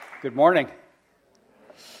Good morning.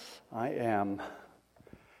 I am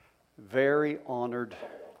very honored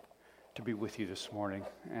to be with you this morning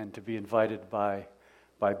and to be invited by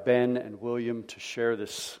Ben and William to share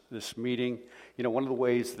this meeting. You know, one of the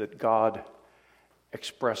ways that God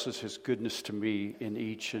expresses His goodness to me in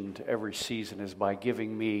each and every season is by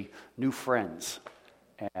giving me new friends.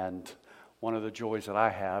 And one of the joys that I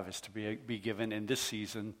have is to be given in this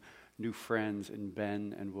season new friends in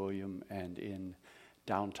Ben and William and in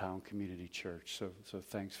Downtown Community Church. So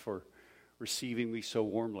thanks for receiving me so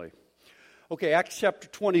warmly. Okay, Acts chapter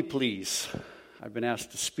 20, please. I've been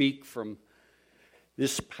asked to speak from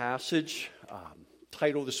this passage.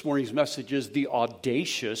 Title of this morning's message is The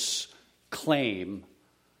Audacious Claim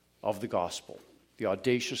of the Gospel. The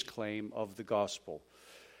Audacious Claim of the Gospel.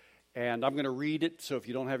 And I'm going to read it, so if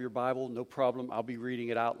you don't have your Bible, no problem. I'll be reading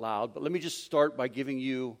it out loud. But let me just start by giving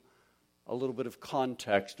you a little bit of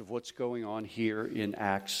context of what's going on here in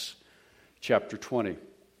Acts chapter 20.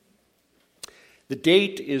 The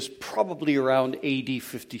date is probably around AD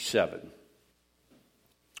 57.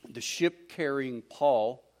 The ship carrying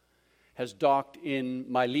Paul has docked in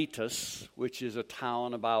Miletus, which is a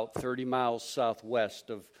town about 30 miles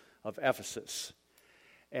southwest of Ephesus.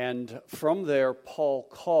 And from there, Paul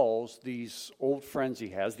calls these old friends he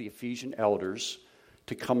has, the Ephesian elders,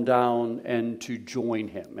 to come down and to join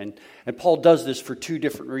him. And Paul does this for two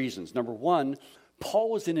different reasons. Number one, Paul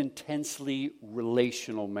was an intensely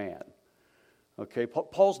relational man. Okay,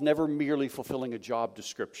 Paul's never merely fulfilling a job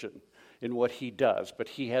description in what he does, but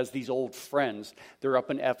he has these old friends. They're up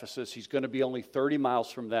in Ephesus. He's going to be only 30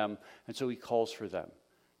 miles from them, and so he calls for them.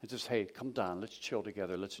 And says, hey, come down, let's chill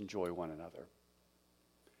together, let's enjoy one another.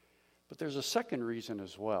 But there's a second reason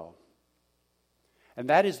as well, and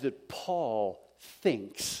that is that Paul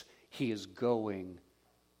thinks he is going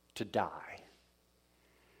to die.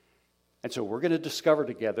 And so we're going to discover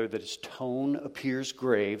together that his tone appears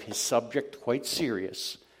grave, his subject quite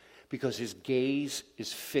serious, because his gaze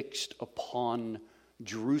is fixed upon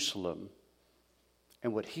Jerusalem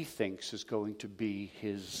and what he thinks is going to be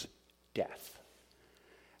his death.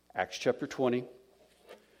 Acts chapter 20,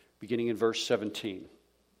 beginning in verse 17.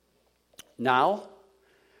 Now,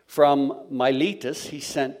 from Miletus, he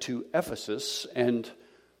sent to Ephesus and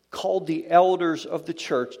called the elders of the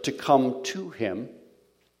church to come to him.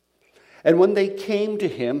 And when they came to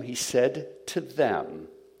him, he said to them,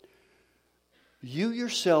 "You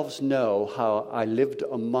yourselves know how I lived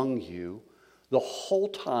among you the whole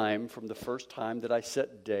time from the first time that I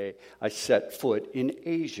set foot in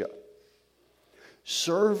Asia,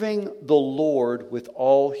 serving the Lord with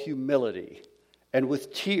all humility and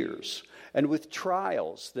with tears, and with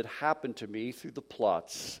trials that happened to me through the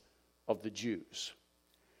plots of the Jews.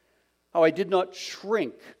 How I did not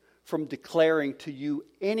shrink from declaring to you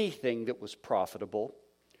anything that was profitable,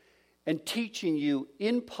 and teaching you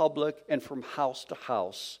in public and from house to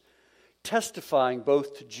house, testifying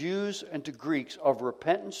both to Jews and to Greeks of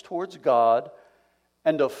repentance towards God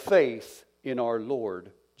and of faith in our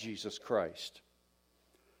Lord Jesus Christ.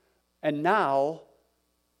 And now,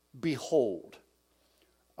 behold,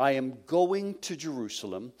 I am going to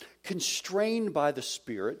Jerusalem, constrained by the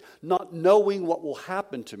Spirit, not knowing what will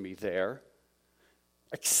happen to me there,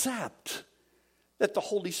 except that the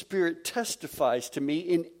Holy Spirit testifies to me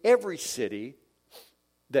in every city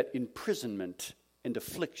that imprisonment and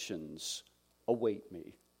afflictions await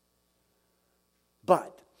me.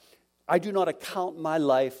 But I do not account my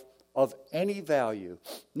life of any value,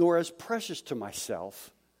 nor as precious to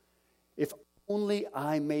myself, if only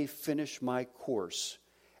I may finish my course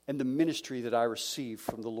and the ministry that I received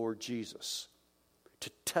from the Lord Jesus, to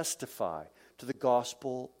testify to the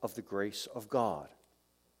gospel of the grace of God.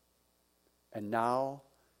 And now,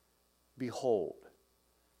 behold,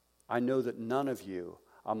 I know that none of you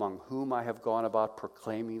among whom I have gone about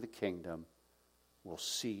proclaiming the kingdom will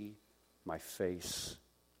see my face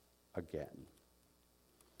again."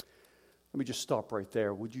 Let me just stop right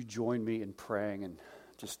there. Would you join me in praying and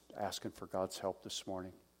just asking for God's help this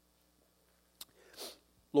morning?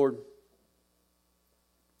 Lord,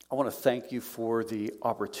 I want to thank you for the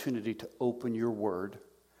opportunity to open your word.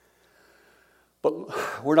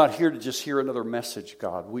 But we're not here to just hear another message,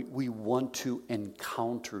 God. We want to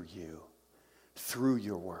encounter you through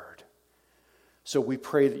your word. So we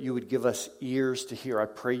pray that you would give us ears to hear. I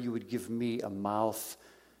pray you would give me a mouth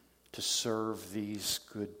to serve these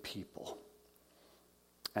good people.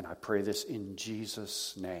 And I pray this in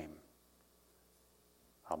Jesus' name.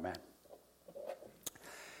 Amen.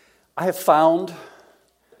 I have found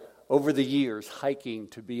over the years hiking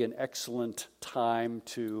to be an excellent time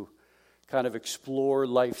to kind of explore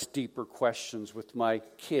life's deeper questions with my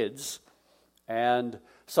kids And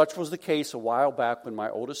such was the case a while back when my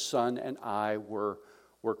oldest son and I were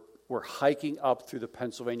hiking up through the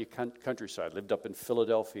Pennsylvania countryside. Lived up in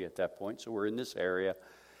Philadelphia at that point, so we're in this area.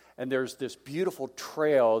 And there's this beautiful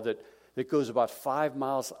trail that goes about 5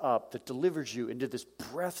 miles up that delivers you into this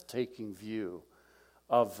breathtaking view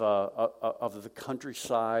of the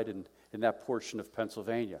countryside and in that portion of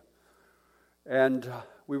Pennsylvania. And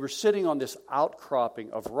we were sitting on this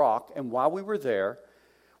outcropping of rock, and while we were there,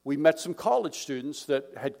 we met some college students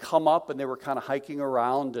that had come up, and they were kind of hiking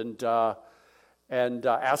around, and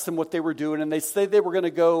asked them what they were doing, and they said they were going to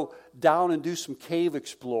go down and do some cave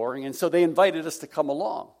exploring, and so they invited us to come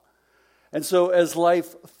along. And so as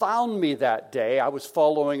life found me that day, I was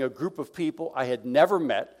following a group of people I had never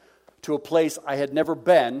met to a place I had never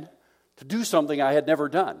been to do something I had never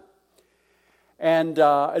done. And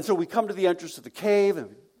so we come to the entrance of the cave,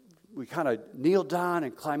 and we kind of kneel down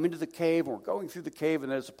and climb into the cave, and we're going through the cave,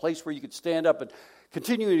 and there's a place where you could stand up and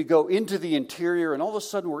continuing to go into the interior, and all of a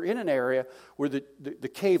sudden we're in an area where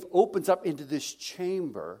the cave opens up into this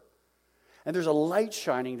chamber, and there's a light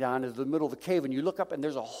shining down into the middle of the cave, and you look up and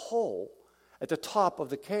there's a hole at the top of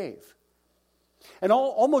the cave. And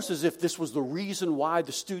almost as if this was the reason why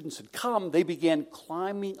the students had come, they began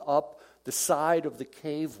climbing up the side of the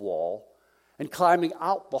cave wall and climbing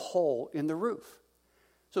out the hole in the roof.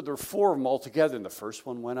 So there were 4 of them all together, and the first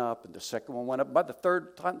one went up, and the second one went up. By the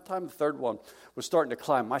third time the third one was starting to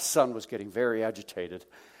climb, my son was getting very agitated,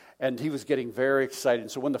 and he was getting very excited.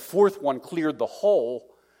 So when the 4th one cleared the hole,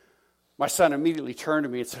 my son immediately turned to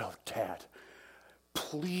me and said, "Oh, Dad,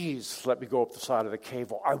 please let me go up the side of the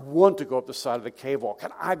cave wall. I want to go up the side of the cave wall.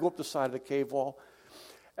 Can I go up the side of the cave wall?"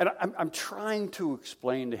 And I'm trying to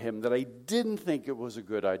explain to him that I didn't think it was a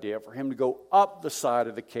good idea for him to go up the side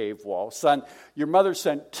of the cave wall. "Son, your mother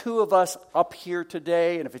sent 2 of us up here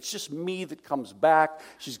today, and if it's just me that comes back,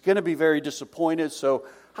 she's going to be very disappointed, so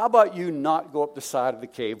how about you not go up the side of the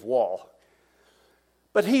cave wall?"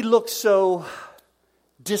 But he looked so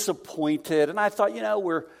disappointed, and I thought,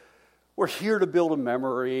 we're here to build a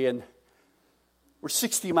memory, and we're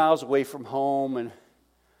 60 miles away from home, and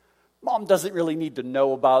Mom doesn't really need to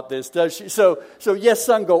know about this, does she? So yes,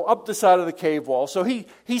 son, go up the side of the cave wall. So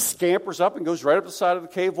he scampers up and goes right up the side of the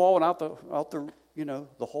cave wall and out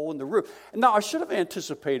the hole in the roof. And now I should have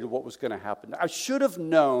anticipated what was going to happen. I should have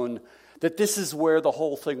known that this is where the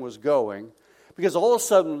whole thing was going, because all of a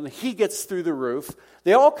sudden when he gets through the roof,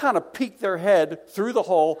 they all kind of peek their head through the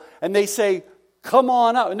hole and they say, "Come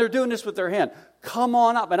on up." And they're doing this with their hand. "Come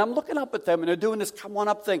on up." And I'm looking up at them and they're doing this "come on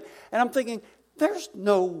up" thing. And I'm thinking, there's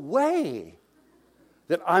no way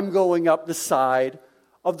that I'm going up the side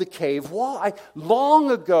of the cave wall. Long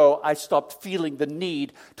ago, I stopped feeling the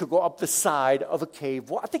need to go up the side of a cave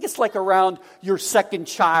wall. I think it's like around your second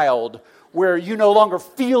child where you no longer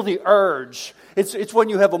feel the urge. It's when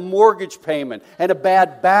you have a mortgage payment and a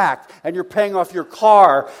bad back and you're paying off your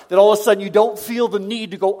car that all of a sudden you don't feel the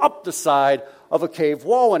need to go up the side of a cave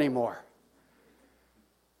wall anymore.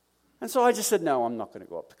 And so I just said, "No, I'm not going to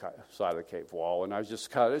go up the side of the cave wall." And I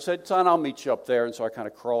said, "Son, I'll meet you up there." And so I kind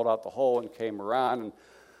of crawled out the hole and came around and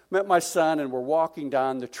met my son, and we're walking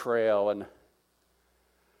down the trail, and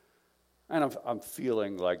I'm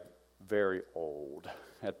feeling like very old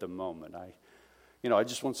at the moment. I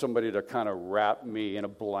just want somebody to kind of wrap me in a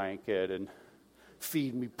blanket and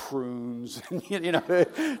feed me prunes and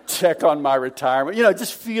check on my retirement.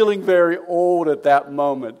 Just feeling very old at that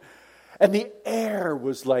moment. And the air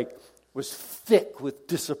was thick with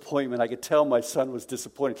disappointment. I could tell my son was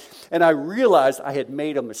disappointed. And I realized I had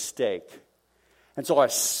made a mistake. And so I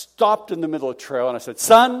stopped in the middle of the trail and I said,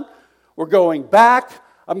 "Son, we're going back.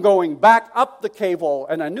 I'm going back up the cave wall."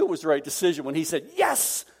 And I knew it was the right decision when he said,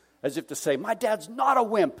 "Yes," as if to say, "My dad's not a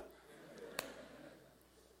wimp."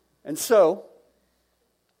 And so,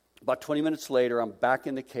 about 20 minutes later, I'm back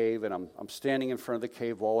in the cave and I'm standing in front of the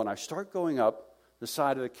cave wall, and I start going up the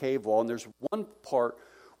side of the cave wall, and there's one part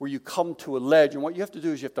where you come to a ledge, and what you have to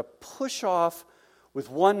do is you have to push off with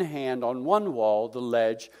one hand on one wall the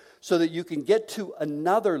ledge so that you can get to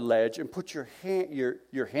another ledge and put your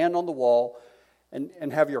hand on the wall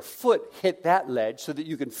and have your foot hit that ledge so that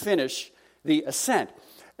you can finish the ascent.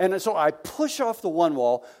 And so I push off the one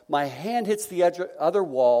wall, my hand hits the other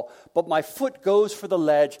wall, but my foot goes for the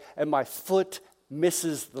ledge, and my foot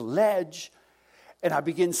misses the ledge, and I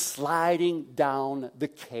begin sliding down the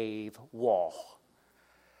cave wall.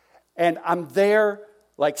 And I'm there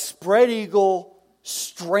like spread eagle,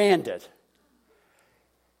 stranded.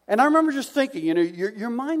 And I remember just thinking, your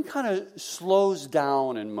mind kind of slows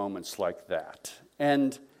down in moments like that.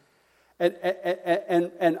 And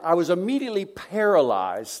I was immediately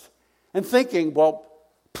paralyzed and thinking, well,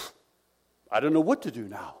 I don't know what to do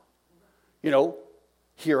now.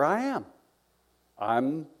 Here I am.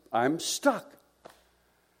 I'm stuck.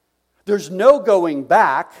 There's no going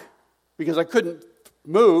back because I couldn't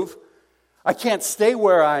move. I can't stay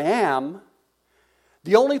where I am.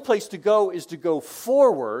 The only place to go is to go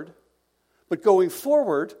forward, but going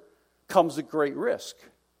forward comes at great risk.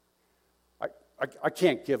 I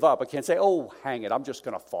can't give up. I can't say, oh, hang it, I'm just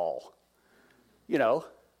going to fall.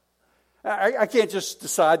 I can't just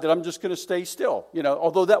decide that I'm just going to stay still.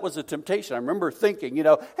 Although that was a temptation. I remember thinking,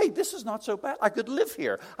 hey, this is not so bad. I could live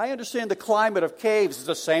here. I understand the climate of caves is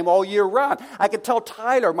the same all year round. I could tell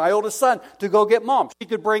Tyler, my oldest son, to go get Mom. She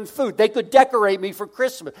could bring food. They could decorate me for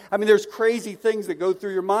Christmas. I mean, there's crazy things that go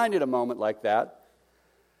through your mind in a moment like that.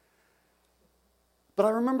 But I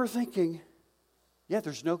remember thinking, yeah,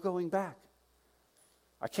 there's no going back.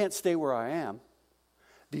 I can't stay where I am.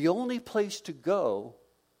 The only place to go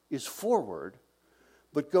is forward,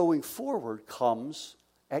 but going forward comes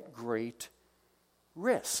at great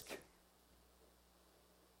risk.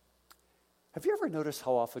 Have you ever noticed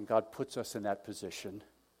how often God puts us in that position?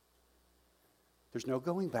 There's no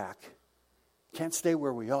going back. Can't stay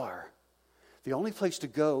where we are. The only place to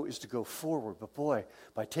go is to go forward. But boy,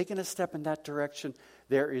 by taking a step in that direction,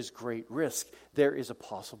 there is great risk. There is a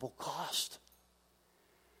possible cost.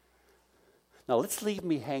 Now, let's leave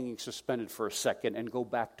me hanging suspended for a second and go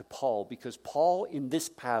back to Paul, because Paul in this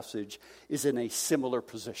passage is in a similar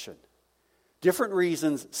position. Different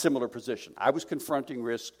reasons, similar position. I was confronting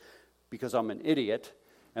risk because I'm an idiot,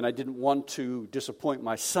 and I didn't want to disappoint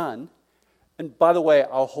my son. And by the way,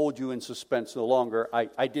 I'll hold you in suspense no longer.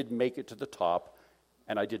 I did make it to the top,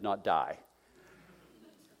 and I did not die.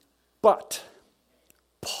 But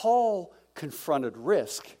Paul confronted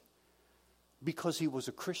risk because he was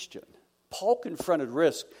a Christian. Paul confronted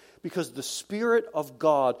risk because the Spirit of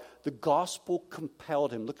God, the gospel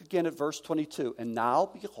compelled him. Look again at verse 22. And now,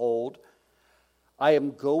 behold, I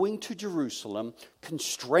am going to Jerusalem,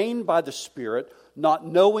 constrained by the Spirit, not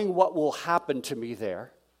knowing what will happen to me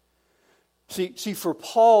there. See, for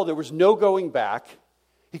Paul, there was no going back.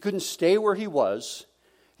 He couldn't stay where he was.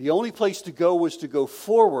 The only place to go was to go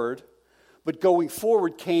forward. But going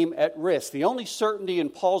forward came at risk. The only certainty in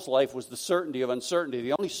Paul's life was the certainty of uncertainty.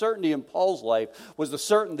 The only certainty in Paul's life was the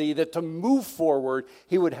certainty that to move forward,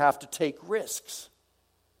 he would have to take risks.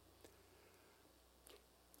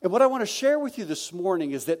 And what I want to share with you this morning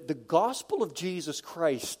is that the gospel of Jesus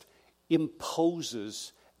Christ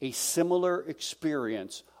imposes a similar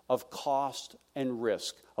experience of cost and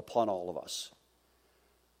risk upon all of us.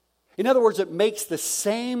 In other words, it makes the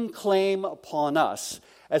same claim upon us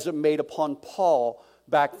as it made upon Paul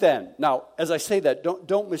back then. Now, as I say that,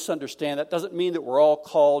 don't misunderstand. That doesn't mean that we're all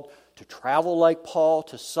called to travel like Paul,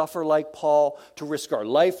 to suffer like Paul, to risk our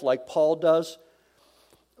life like Paul does.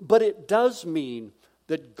 But it does mean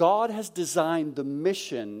that God has designed the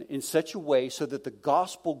mission in such a way so that the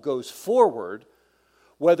gospel goes forward,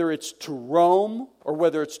 whether it's to Rome or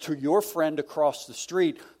whether it's to your friend across the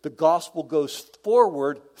street. The gospel goes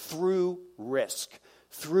forward through risk,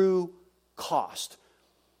 through cost.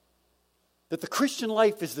 That the Christian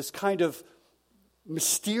life is this kind of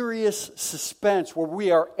mysterious suspense where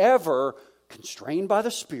we are ever constrained by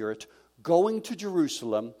the Spirit, going to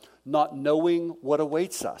Jerusalem, not knowing what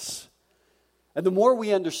awaits us. And the more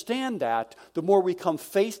we understand that, the more we come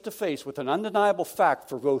face to face with an undeniable fact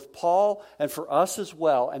for both Paul and for us as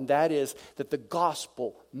well, and that is that the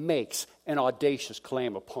gospel makes an audacious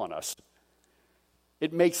claim upon us.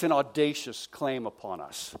 It makes an audacious claim upon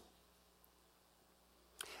us.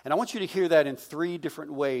 And I want you to hear that in three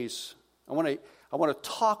different ways. I want to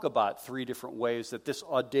talk about three different ways that this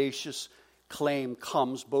audacious claim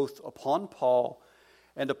comes both upon Paul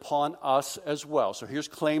and upon us as well. So here's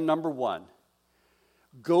claim number one.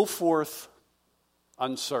 Go forth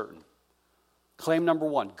uncertain. Claim number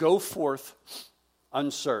one. Go forth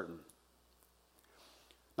uncertain.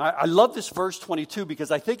 Now, I love this verse 22 because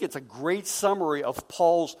I think it's a great summary of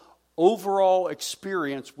Paul's overall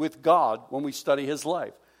experience with God when we study his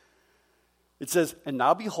life. It says, and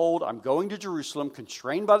now behold, I'm going to Jerusalem,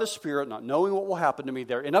 constrained by the Spirit, not knowing what will happen to me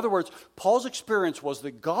there. In other words, Paul's experience was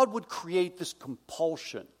that God would create this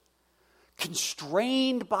compulsion.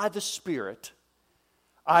 Constrained by the Spirit,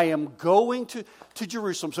 I am going to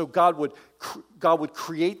Jerusalem. So God would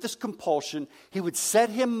create this compulsion. He would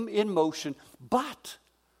set him in motion, but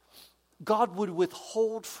God would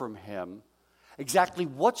withhold from him exactly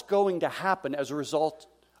what's going to happen as a result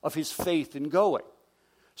of his faith in going.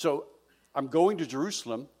 So I'm going to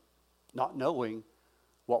Jerusalem, not knowing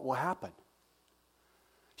what will happen.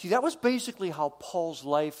 See, that was basically how Paul's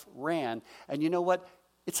life ran. And you know what?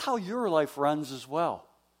 It's how your life runs as well.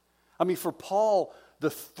 I mean, for Paul, the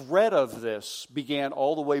thread of this began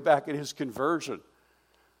all the way back at his conversion.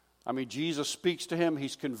 I mean, Jesus speaks to him,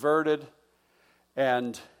 he's converted,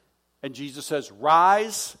 and Jesus says,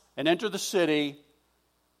 rise and enter the city,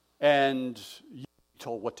 and you're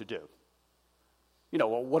told what to do. You know,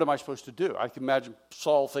 well, what am I supposed to do? I can imagine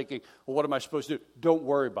Saul thinking, well, what am I supposed to do? Don't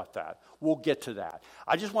worry about that. We'll get to that.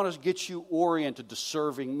 I just want to get you oriented to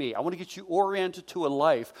serving me. I want to get you oriented to a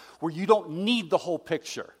life where you don't need the whole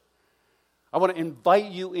picture. I want to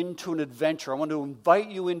invite you into an adventure. I want to invite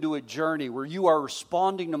you into a journey where you are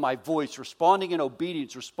responding to my voice, responding in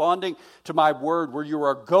obedience, responding to my word, where you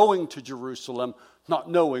are going to Jerusalem,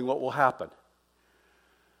 not knowing what will happen.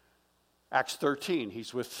 Acts 13,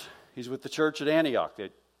 he's with the church at Antioch.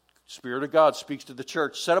 The Spirit of God speaks to the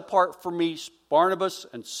church. Set apart for me Barnabas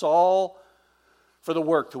and Saul for the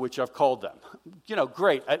work to which I've called them. You know,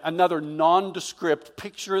 great. Another nondescript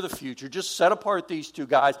picture of the future. Just set apart these two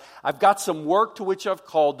guys. I've got some work to which I've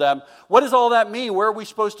called them. What does all that mean? Where are we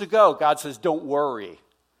supposed to go? God says, don't worry.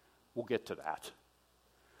 We'll get to that.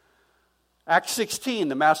 Acts 16,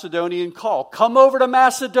 the Macedonian call. Come over to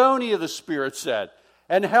Macedonia, the Spirit said,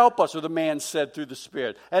 and help us, or the man said through the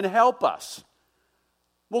Spirit, and help us.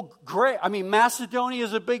 Well, great. I mean, Macedonia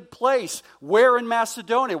is a big place. Where in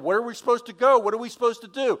Macedonia? Where are we supposed to go? What are we supposed to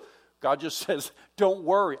do? God just says, don't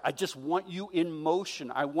worry. I just want you in motion.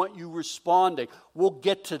 I want you responding. We'll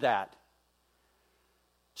get to that.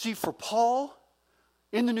 See, for Paul,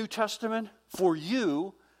 in the New Testament, for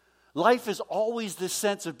you, life is always this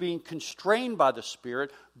sense of being constrained by the Spirit,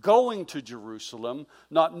 going to Jerusalem,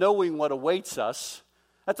 not knowing what awaits us.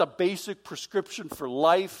 That's a basic prescription for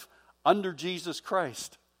life under Jesus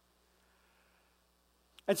Christ.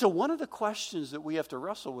 And so one of the questions that we have to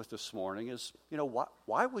wrestle with this morning is, you know,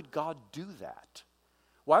 why would God do that?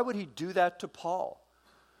 Why would he do that to Paul?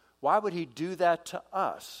 Why would he do that to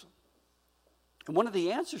us? And one of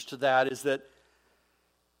the answers to that is that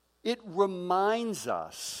it reminds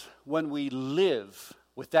us, when we live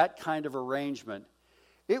with that kind of arrangement,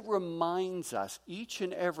 it reminds us each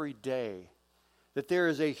and every day that there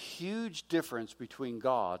is a huge difference between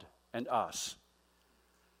God and us.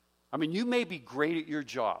 I mean, you may be great at your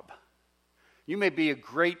job. You may be a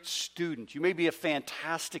great student. You may be a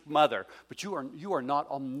fantastic mother, but you are not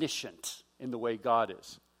omniscient in the way God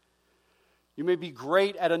is. You may be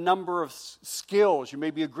great at a number of skills. You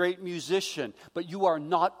may be a great musician, but you are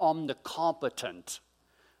not omnicompetent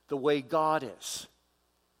the way God is.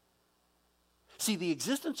 See, the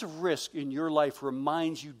existence of risk in your life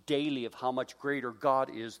reminds you daily of how much greater God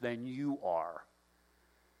is than you are.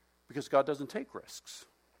 Because God doesn't take risks,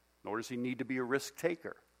 nor does he need to be a risk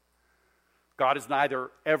taker. God is neither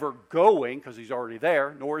ever going, because he's already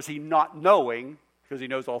there, nor is he not knowing, because he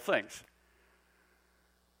knows all things.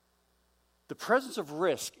 The presence of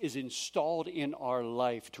risk is installed in our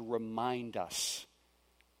life to remind us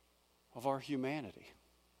of our humanity,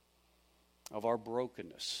 of our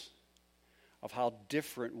brokenness, of how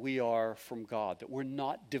different we are from God, that we're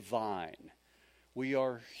not divine. We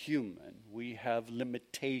are human. We have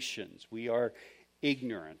limitations. We are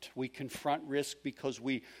ignorant. We confront risk because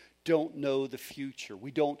we don't know the future.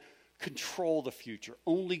 We don't control the future.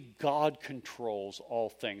 Only God controls all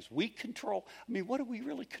things. We control, what do we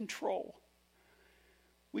really control?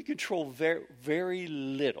 We control very, very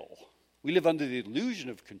little. We live under the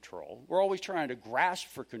illusion of control. We're always trying to grasp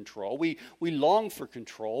for control. We long for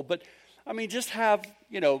control, but just have,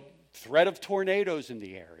 threat of tornadoes in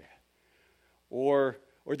the area, or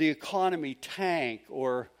the economy tank,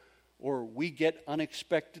 or we get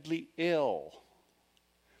unexpectedly ill.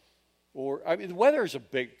 Or, the weather is a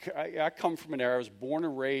big, I come from an area, I was born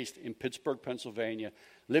and raised in Pittsburgh, Pennsylvania,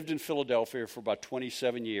 lived in Philadelphia for about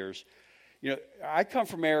 27 years. I come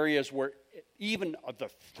from areas where even the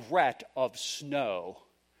threat of snow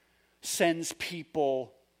sends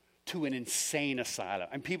people to an insane asylum.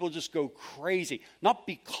 And people just go crazy, not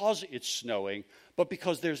because it's snowing, but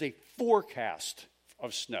because there's a forecast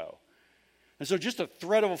of snow. And so just the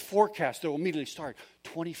threat of a forecast, they'll immediately start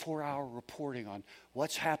 24-hour reporting on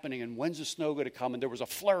what's happening and when's the snow going to come. And there was a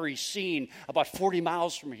flurry seen about 40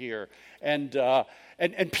 miles from here. And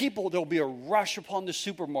people, there'll be a rush upon the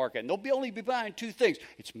supermarket. And they'll only be buying two things.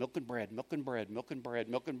 It's milk and bread, milk and bread, milk and bread,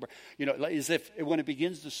 milk and bread. As if when it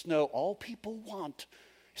begins to snow, all people want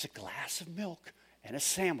is a glass of milk and a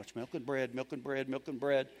sandwich. Milk and bread, milk and bread, milk and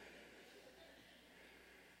bread.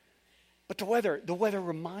 But the weather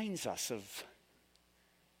reminds us of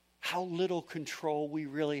how little control we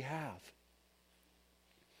really have.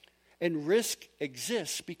 And risk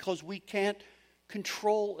exists because we can't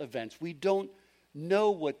control events. We don't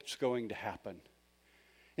know what's going to happen.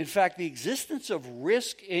 In fact, the existence of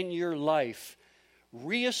risk in your life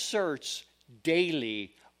reasserts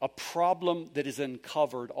daily a problem that is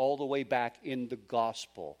uncovered all the way back in the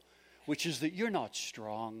gospel, which is that you're not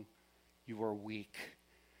strong, you are weak.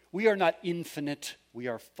 We are not infinite, we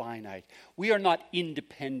are finite. We are not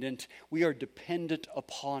independent, we are dependent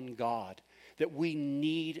upon God. That we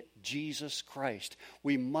need Jesus Christ.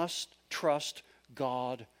 We must trust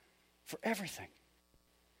God for everything.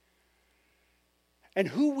 And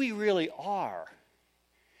who we really are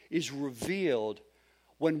is revealed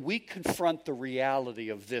when we confront the reality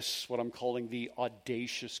of this, what I'm calling the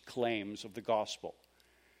audacious claims of the gospel.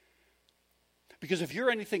 Because if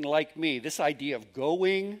you're anything like me, this idea of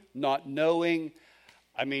going, not knowing,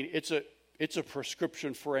 I mean, it's a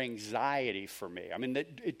prescription for anxiety for me. I mean,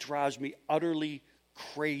 it drives me utterly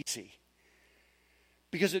crazy.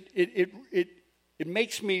 Because it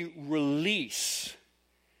makes me release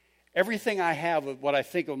everything I have of what I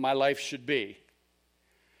think of my life should be.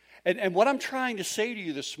 And what I'm trying to say to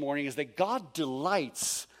you this morning is that God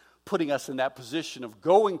delights putting us in that position of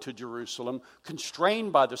going to Jerusalem,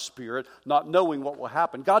 constrained by the Spirit, not knowing what will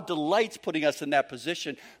happen. God delights putting us in that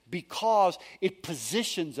position because it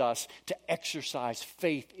positions us to exercise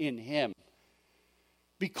faith in Him.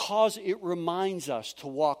 Because it reminds us to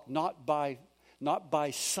walk not by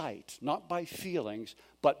sight, not by feelings,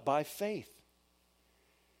 but by faith.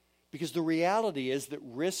 Because the reality is that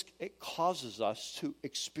risk, it causes us to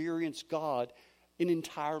experience God in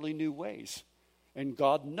entirely new ways. And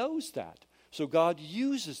God knows that. So God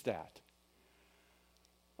uses that.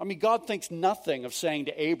 I mean, God thinks nothing of saying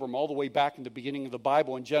to Abram all the way back in the beginning of the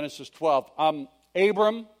Bible in Genesis 12,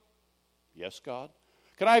 Abram, yes, God?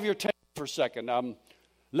 Can I have your attention for a second?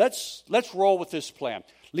 Let's roll with this plan.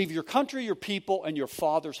 Leave your country, your people, and your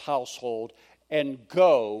father's household and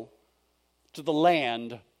go to the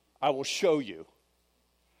land I will show you.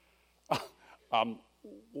 What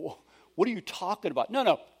are you talking about?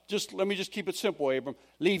 No, let me just keep it simple, Abram.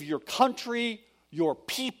 Leave your country, your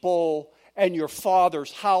people, and your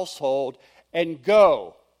father's household and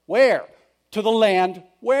go. Where? To the land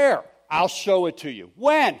where? I'll show it to you.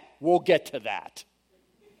 When? We'll get to that.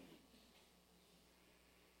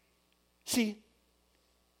 See,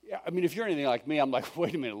 I mean, if you're anything like me, I'm like,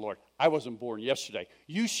 wait a minute, Lord. I wasn't born yesterday.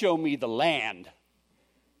 You show me the land.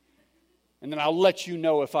 And then I'll let you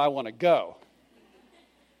know if I want to go.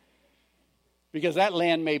 Because that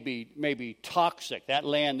land may be toxic. That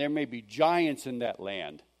land, there may be giants in that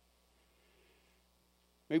land.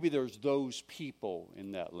 Maybe there's those people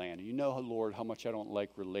in that land. You know, Lord, how much I don't like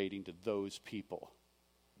relating to those people,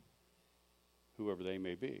 whoever they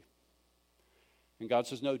may be. And God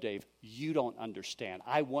says, no, Dave, you don't understand.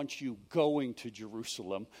 I want you going to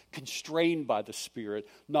Jerusalem, constrained by the Spirit,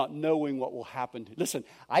 not knowing what will happen. Listen,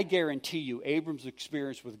 I guarantee you, Abram's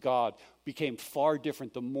experience with God became far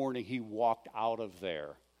different the morning he walked out of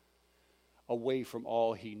there, away from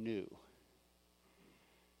all he knew.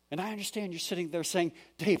 And I understand you're sitting there saying,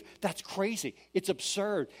 Dave, that's crazy. It's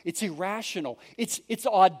absurd. It's irrational. It's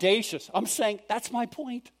audacious. I'm saying, that's my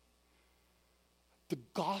point. The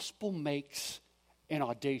gospel makes an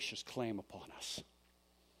audacious claim upon us.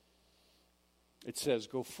 It says,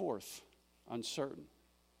 go forth uncertain.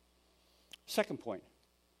 Second point,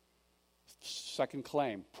 second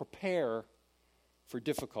claim, prepare for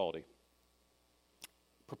difficulty.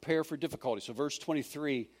 Prepare for difficulty. So verse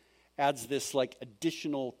 23 adds this like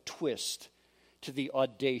additional twist to the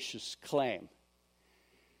audacious claim.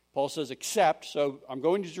 Paul says, except, so I'm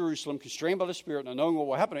going to Jerusalem, constrained by the Spirit, not knowing what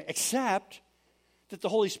will happen, except that the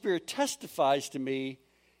Holy Spirit testifies to me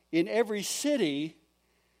in every city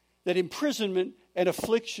that imprisonment and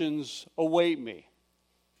afflictions await me.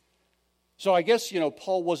 So I guess,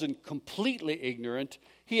 Paul wasn't completely ignorant.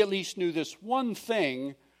 He at least knew this one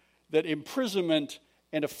thing, that imprisonment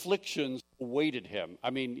and afflictions awaited him.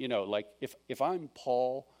 I mean, like if I'm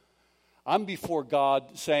Paul, I'm before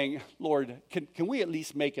God saying, Lord, can we at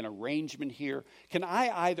least make an arrangement here? Can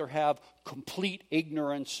I either have complete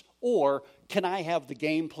ignorance or can I have the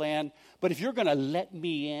game plan? But if you're going to let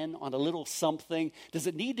me in on a little something, does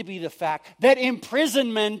it need to be the fact that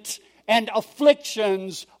imprisonment and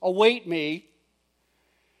afflictions await me?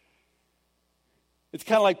 It's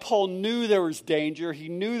kind of like Paul knew there was danger. He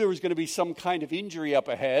knew there was going to be some kind of injury up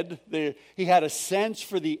ahead. He had a sense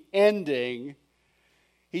for the ending.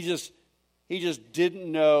 He just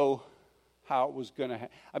didn't know how it was going to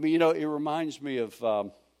happen. I mean, it reminds me of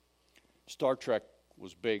Star Trek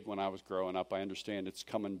was big when I was growing up. I understand it's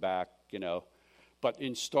coming back, But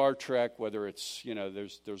in Star Trek, whether it's,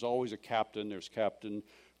 there's always a captain. There's Captain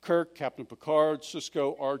Kirk, Captain Picard,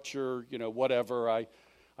 Sisko, Archer, whatever.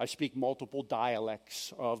 I I speak multiple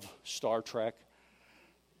dialects of Star Trek.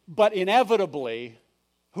 But inevitably,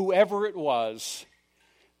 whoever it was,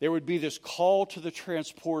 there would be this call to the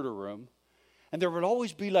transporter room, and there would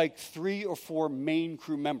always be like 3 or 4 main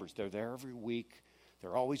crew members. They're there every week.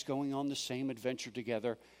 They're always going on the same adventure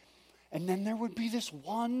together. And then there would be this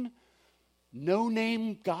one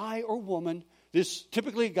no-name guy or woman, this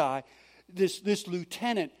typically a guy, this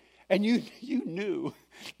lieutenant, and you knew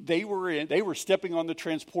they were stepping on the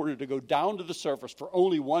transporter to go down to the surface for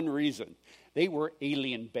only one reason. They were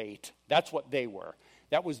alien bait. That's what they were.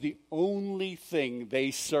 That was the only thing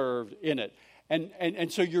they served in it. And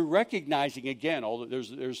so you're recognizing again,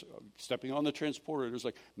 there's stepping on the transporter, there's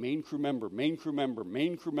like main crew member,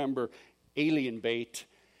 alien bait.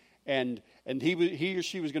 And he or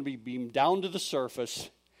she was going to be beamed down to the surface.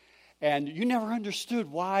 And you never understood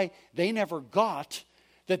why they never got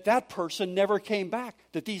that person never came back,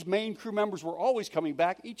 that these main crew members were always coming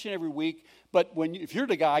back each and every week. But if you're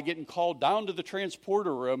the guy getting called down to the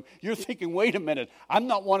transporter room, you're thinking, wait a minute, I'm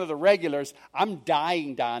not one of the regulars. I'm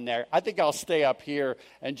dying down there. I think I'll stay up here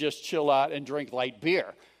and just chill out and drink light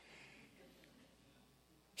beer.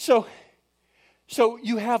 So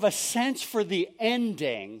you have a sense for the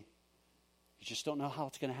ending. You just don't know how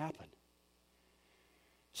it's going to happen.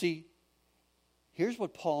 See, here's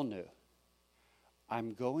what Paul knew.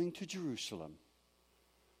 I'm going to Jerusalem,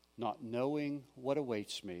 not knowing what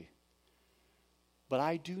awaits me. But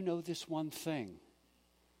I do know this one thing.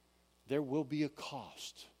 There will be a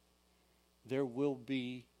cost. There will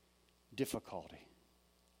be difficulty.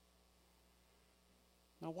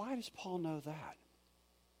 Now, why does Paul know that?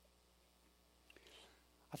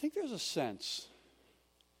 I think there's a sense,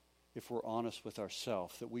 if we're honest with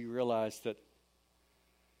ourselves, that we realize that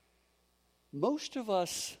most of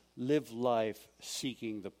us live life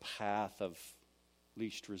seeking the path of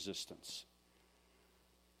least resistance.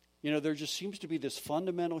 You know, there just seems to be this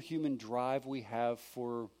fundamental human drive we have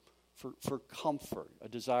for comfort, a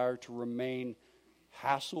desire to remain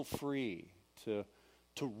hassle-free, to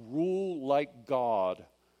rule like God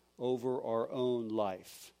over our own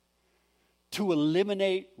life, to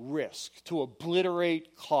eliminate risk, to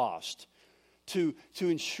obliterate cost, to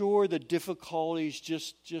ensure that difficulties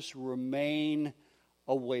just remain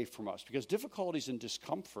away from us. Because difficulties and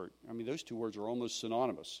discomfort, I mean, those two words are almost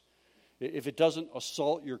synonymous. If it doesn't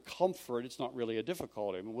assault your comfort, it's not really a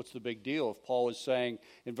difficulty. I mean, what's the big deal if Paul is saying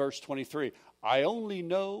in verse 23, I only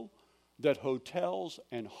know that hotels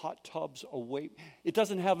and hot tubs await. It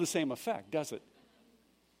doesn't have the same effect, does it?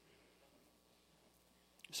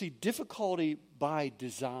 See, difficulty by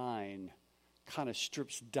design kind of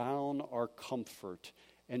strips down our comfort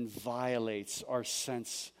and violates our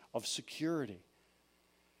sense of security.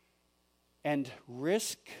 And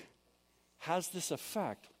risk has this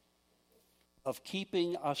effect of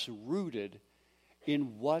keeping us rooted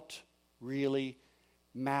in what really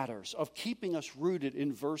matters, of keeping us rooted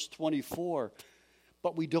in verse 24.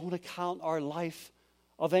 But we don't account our life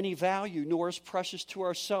of any value, nor as precious to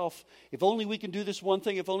ourselves. If only we can do this one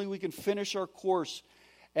thing, if only we can finish our course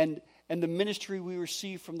and the ministry we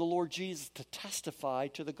receive from the Lord Jesus to testify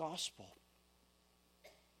to the gospel.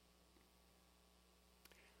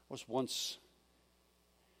 I was once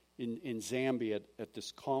in Zambia at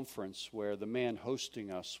this conference where the man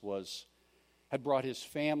hosting us had brought his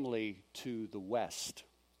family to the West.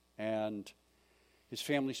 And his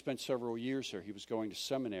family spent several years there. He was going to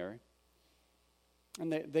seminary.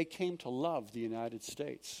 And they came to love the United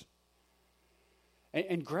States.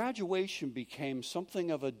 And graduation became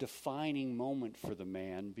something of a defining moment for the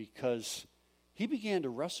man because he began to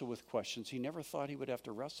wrestle with questions he never thought he would have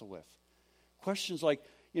to wrestle with. Questions like,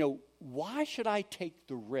 why should I take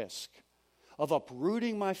the risk of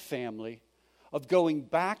uprooting my family, of going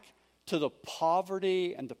back to the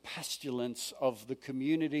poverty and the pestilence of the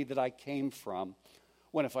community that I came from,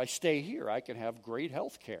 when if I stay here, I can have great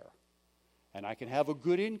health care, and I can have a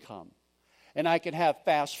good income, and I can have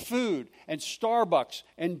fast food and Starbucks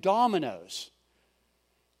and Domino's?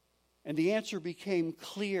 And the answer became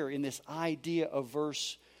clear in this idea of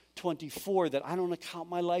verse 24 that I don't account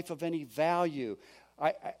my life of any value.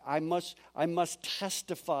 I must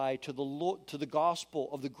testify to the gospel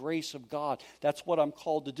of the grace of God. That's what I'm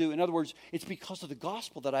called to do. In other words, it's because of the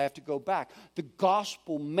gospel that I have to go back. The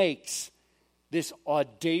gospel makes this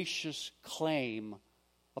audacious claim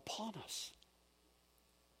upon us.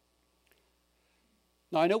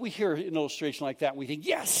 Now, I know we hear an illustration like that and we think,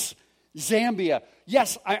 yes, Zambia.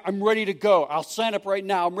 Yes, I'm ready to go. I'll sign up right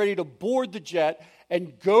now. I'm ready to board the jet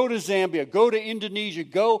and go to Zambia, go to Indonesia,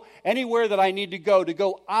 go anywhere that I need to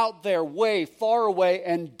go out there way far away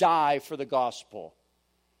and die for the gospel.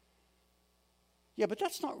 Yeah, but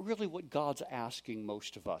that's not really what God's asking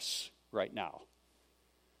most of us right now.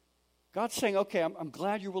 God's saying, okay, I'm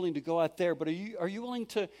glad you're willing to go out there, but are you willing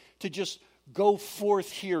to just go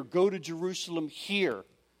forth here, go to Jerusalem here,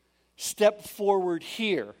 step forward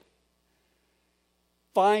here,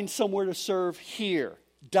 find somewhere to serve here,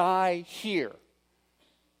 die here,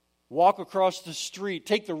 walk across the street,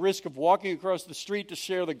 take the risk of walking across the street to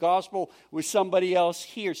share the gospel with somebody else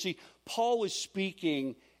here. See, Paul was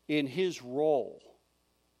speaking in his role.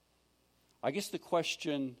 I guess the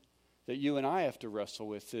question that you and I have to wrestle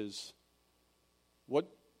with is,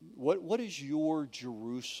 what is your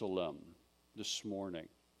Jerusalem this morning?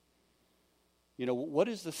 You know, what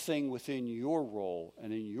is the thing within your role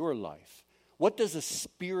and in your life? What does a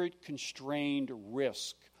spirit-constrained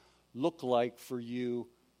risk look like for you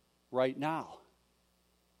right now?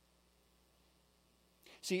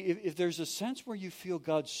 See, if there's a sense where you feel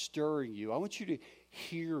God stirring you, I want you to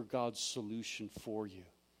hear God's solution for you.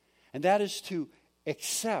 And that is to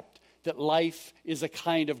accept that life is a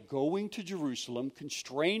kind of going to Jerusalem,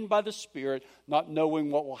 constrained by the Spirit, not knowing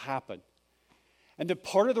what will happen. And that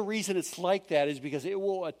part of the reason it's like that is because it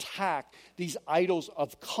will attack these idols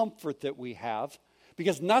of comfort that we have,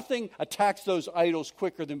 because nothing attacks those idols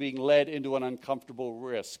quicker than being led into an uncomfortable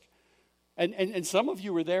risk. And some of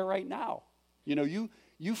you are there right now. You know,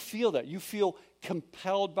 you feel that. You feel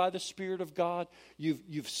compelled by the Spirit of God.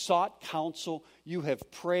 You've sought counsel. You have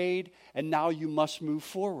prayed. And now you must move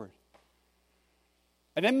forward.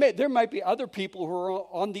 And then there might be other people who are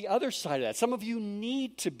on the other side of that. Some of you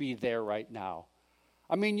need to be there right now.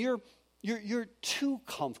 I mean, you're too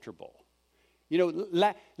comfortable. You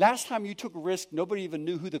know, last time you took a risk, nobody even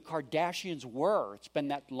knew who the Kardashians were. It's been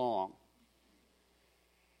that long.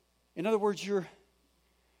 In other words, you're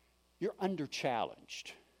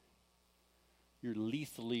under-challenged. You're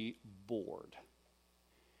lethally bored.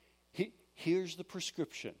 Here's the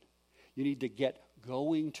prescription. You need to get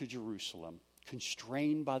going to Jerusalem,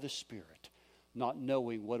 constrained by the Spirit, not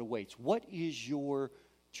knowing what awaits. What is your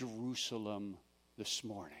Jerusalem this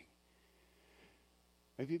morning?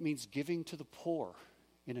 Maybe it means giving to the poor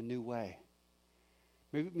in a new way.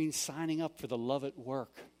 Maybe it means signing up for the Love at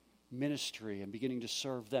Work ministry and beginning to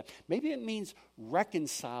serve them. Maybe it means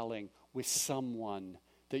reconciling with someone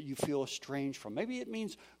that you feel estranged from. Maybe it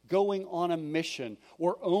means going on a mission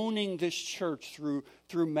or owning this church through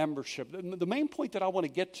membership. The main point that I want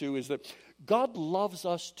to get to is that God loves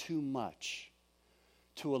us too much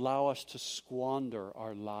to allow us to squander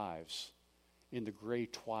our lives in the gray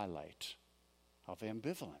twilight of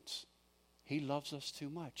ambivalence. He loves us too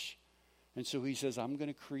much. And so he says, I'm going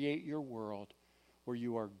to create your world where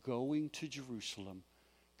you are going to Jerusalem,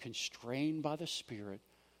 constrained by the Spirit,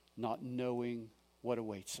 not knowing what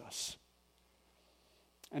awaits us.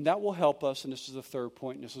 And that will help us, and this is the third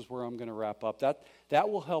point, and this is where I'm going to wrap up, that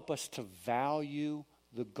will help us to value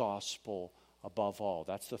the gospel above all.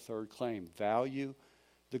 That's the third claim. Value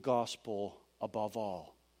the gospel above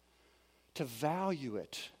all. To value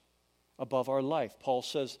it above our life. Paul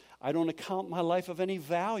says, I don't account my life of any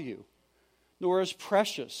value, nor as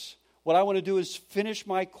precious. What I want to do is finish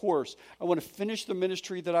my course. I want to finish the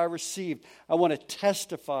ministry that I received. I want to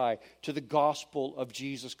testify to the gospel of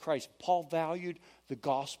Jesus Christ. Paul valued the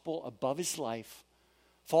gospel above his life.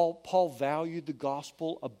 Paul valued the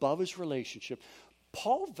gospel above his relationship.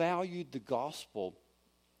 Paul valued the gospel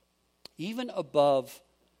even above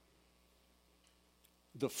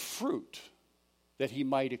the fruit that he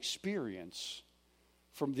might experience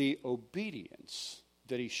from the obedience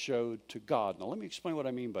that he showed to God. Now, let me explain what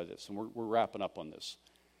I mean by this, and we're wrapping up on this.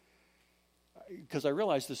 Because I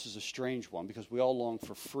realize this is a strange one, because we all long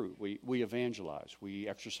for fruit. We evangelize. We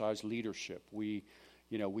exercise leadership. We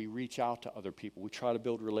reach out to other people. We try to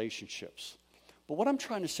build relationships. But what I'm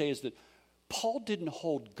trying to say is that Paul didn't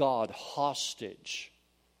hold God hostage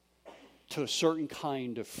to a certain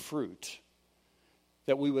kind of fruit,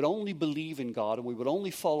 that we would only believe in God and we would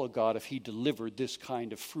only follow God if he delivered this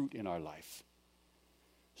kind of fruit in our life.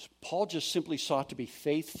 Paul just simply sought to be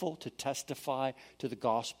faithful to testify to the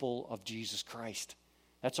gospel of Jesus Christ.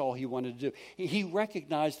 That's all he wanted to do. He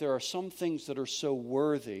recognized there are some things that are so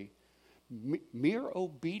worthy. Mere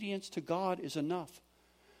obedience to God is enough.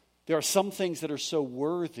 There are some things that are so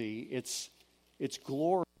worthy, it's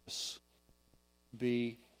glorious to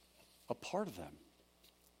be a part of them.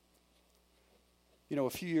 You know, a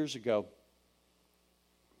few years ago,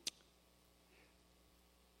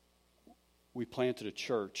 we planted a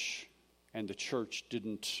church, and the church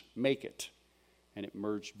didn't make it, and it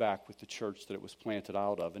merged back with the church that it was planted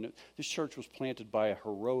out of. And this church was planted by a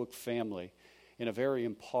heroic family in a very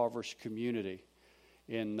impoverished community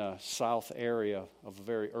in the south area of a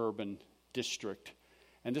very urban district.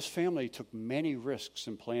 And this family took many risks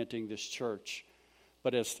in planting this church.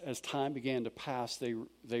 But as time began to pass,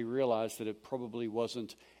 they realized that it probably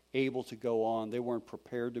wasn't able to go on. They weren't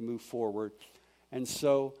prepared to move forward. And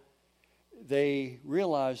so they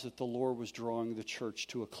realized that the Lord was drawing the church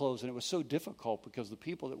to a close. And it was so difficult because the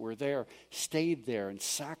people that were there stayed there and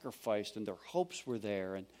sacrificed, and their hopes were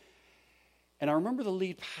there. And I remember the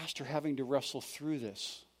lead pastor having to wrestle through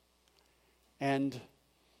this. And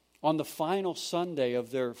on the final Sunday of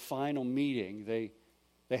their final meeting,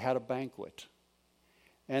 they had a banquet.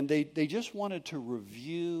 And they just wanted to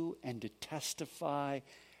review and to testify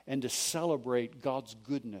and to celebrate God's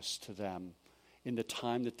goodness to them in the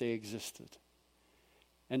time that they existed.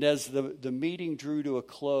 And as the meeting drew to a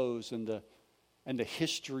close and the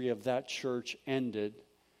history of that church ended,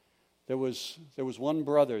 there was one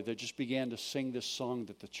brother that just began to sing this song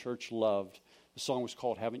that the church loved. The song was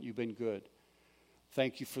called "Haven't You Been Good?"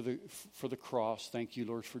 Thank you for the cross. Thank you,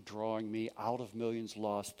 Lord, for drawing me out of millions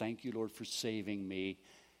lost. Thank you, Lord, for saving me.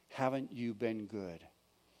 Haven't you been good?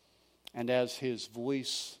 And as his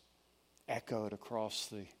voice echoed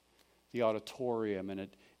across the auditorium and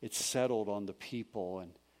it settled on the people,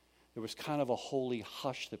 and there was kind of a holy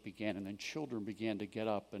hush that began, and then children began to get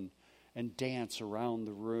up and dance around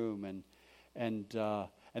the room, and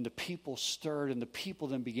the people stirred, and the people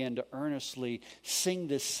then began to earnestly sing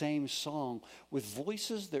this same song with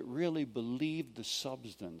voices that really believed the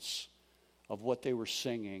substance of what they were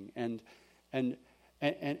singing. And in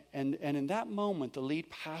that moment, the lead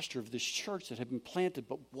pastor of this church that had been planted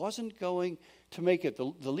but wasn't going to make it, the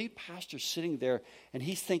lead pastor sitting there, and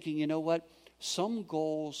he's thinking, you know what? Some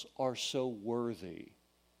goals are so worthy,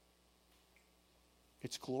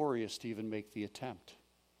 it's glorious to even make the attempt.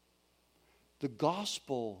 The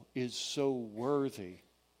gospel is so worthy,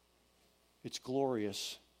 it's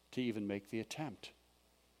glorious to even make the attempt.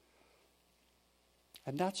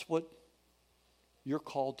 And that's what you're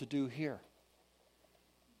called to do here.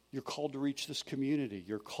 You're called to reach this community.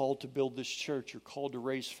 You're called to build this church. You're called to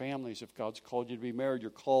raise families if God's called you to be married.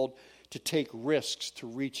 You're called to take risks, to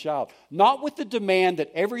reach out. Not with the demand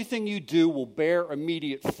that everything you do will bear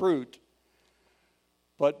immediate fruit,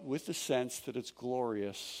 but with the sense that it's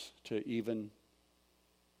glorious to even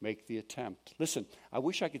make the attempt. Listen, I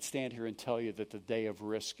wish I could stand here and tell you that the day of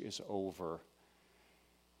risk is over.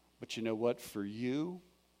 But you know what? For you,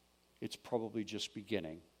 it's probably just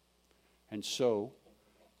beginning. And so,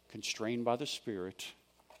 constrained by the Spirit,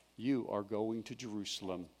 you are going to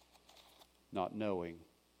Jerusalem not knowing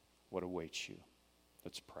what awaits you.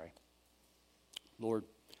 Let's pray. Lord,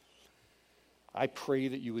 I pray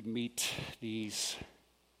that you would meet these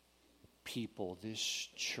people, this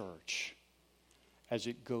church, as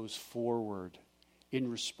it goes forward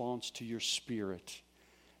in response to your Spirit,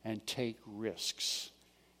 and take risks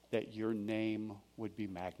that your name would be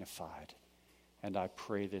magnified. And I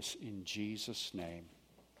pray this in Jesus' name.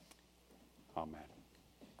 Amen.